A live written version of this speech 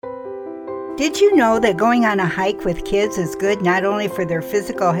Did you know that going on a hike with kids is good not only for their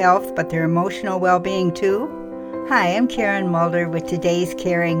physical health, but their emotional well-being too? Hi, I'm Karen Mulder with today's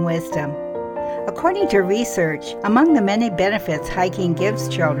Caring Wisdom. According to research, among the many benefits hiking gives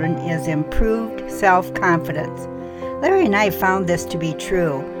children is improved self-confidence. Larry and I found this to be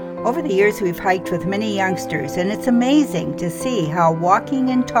true. Over the years, we've hiked with many youngsters, and it's amazing to see how walking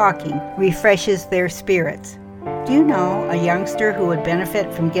and talking refreshes their spirits. Do you know a youngster who would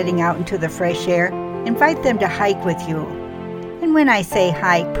benefit from getting out into the fresh air? Invite them to hike with you. And when I say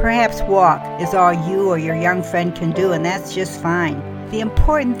hike, perhaps walk is all you or your young friend can do, and that's just fine. The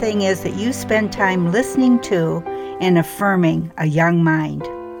important thing is that you spend time listening to and affirming a young mind.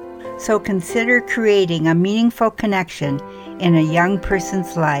 So consider creating a meaningful connection in a young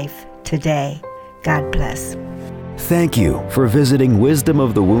person's life today. God bless. Thank you for visiting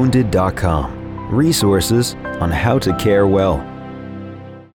wisdomofthewounded.com. Resources on how to care well.